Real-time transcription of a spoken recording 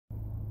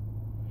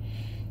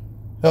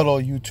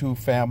Hello, YouTube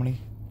family.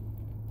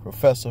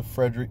 Professor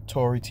Frederick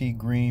Torrey T.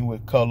 Green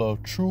with Color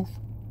of Truth,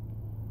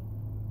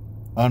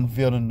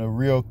 unveiling the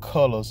real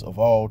colors of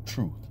all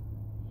truth.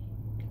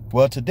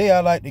 Well, today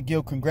I'd like to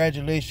give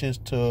congratulations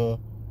to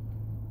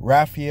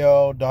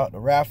Raphael, Dr.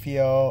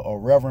 Raphael,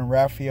 or Reverend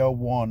Raphael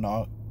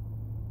Warnock,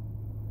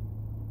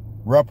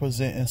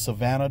 representing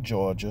Savannah,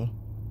 Georgia,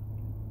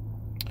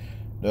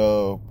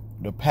 the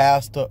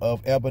pastor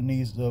of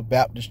Ebenezer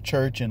Baptist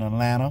Church in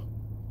Atlanta.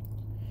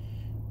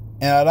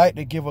 And I'd like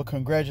to give a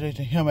congratulations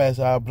to him as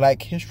our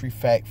Black History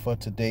fact for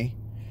today,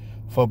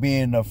 for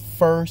being the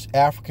first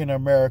African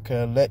American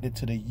elected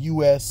to the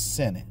U.S.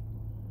 Senate.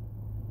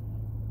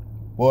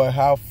 Boy,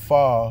 how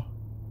far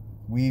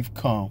we've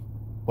come,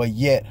 but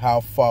yet how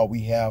far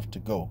we have to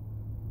go.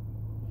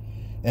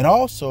 And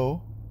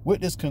also, with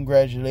this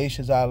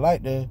congratulations, I'd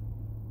like to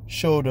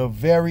show the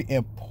very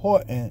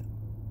important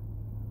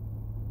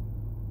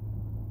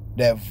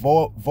that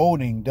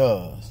voting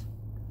does.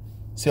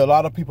 See, a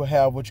lot of people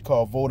have what you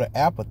call voter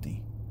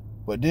apathy,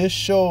 but this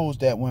shows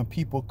that when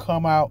people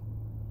come out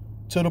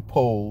to the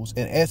polls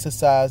and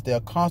exercise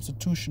their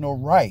constitutional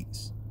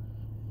rights,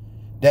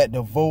 that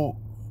the vote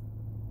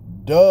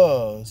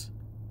does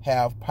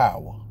have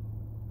power.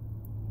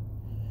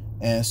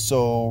 And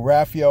so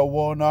Raphael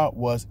Warnock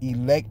was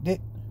elected,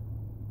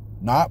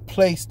 not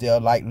placed there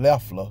like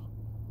Loeffler,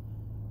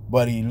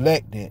 but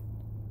elected.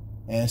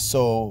 And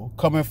so,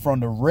 coming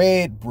from the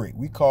red brick,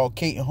 we call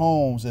Kate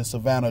Holmes in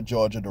Savannah,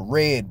 Georgia, the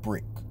red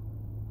brick.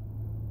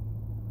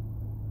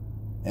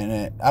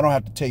 And I don't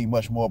have to tell you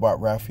much more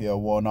about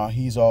Raphael Warnock.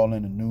 He's all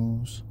in the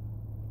news.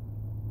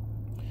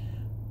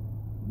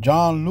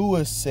 John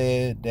Lewis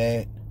said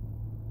that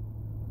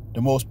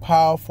the most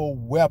powerful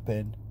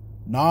weapon,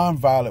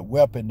 nonviolent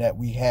weapon that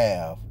we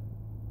have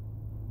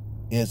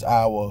is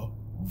our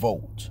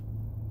vote.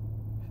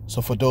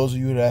 So for those of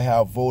you that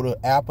have voter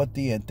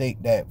apathy and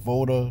think that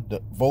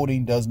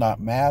voting does not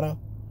matter,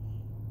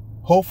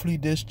 hopefully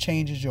this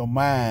changes your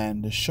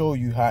mind to show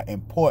you how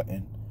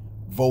important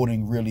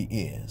voting really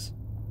is.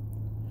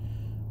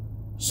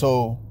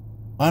 So,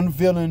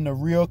 unveiling the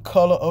real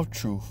color of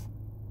truth,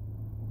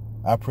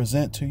 I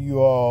present to you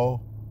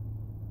all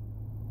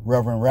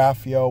Reverend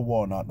Raphael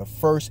Warnock, the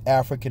first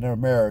African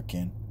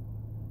American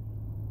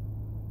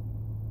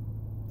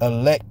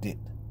elected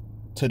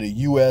to the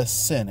U.S.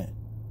 Senate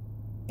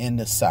in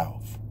the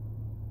South.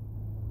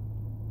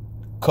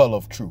 Color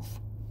of Truth.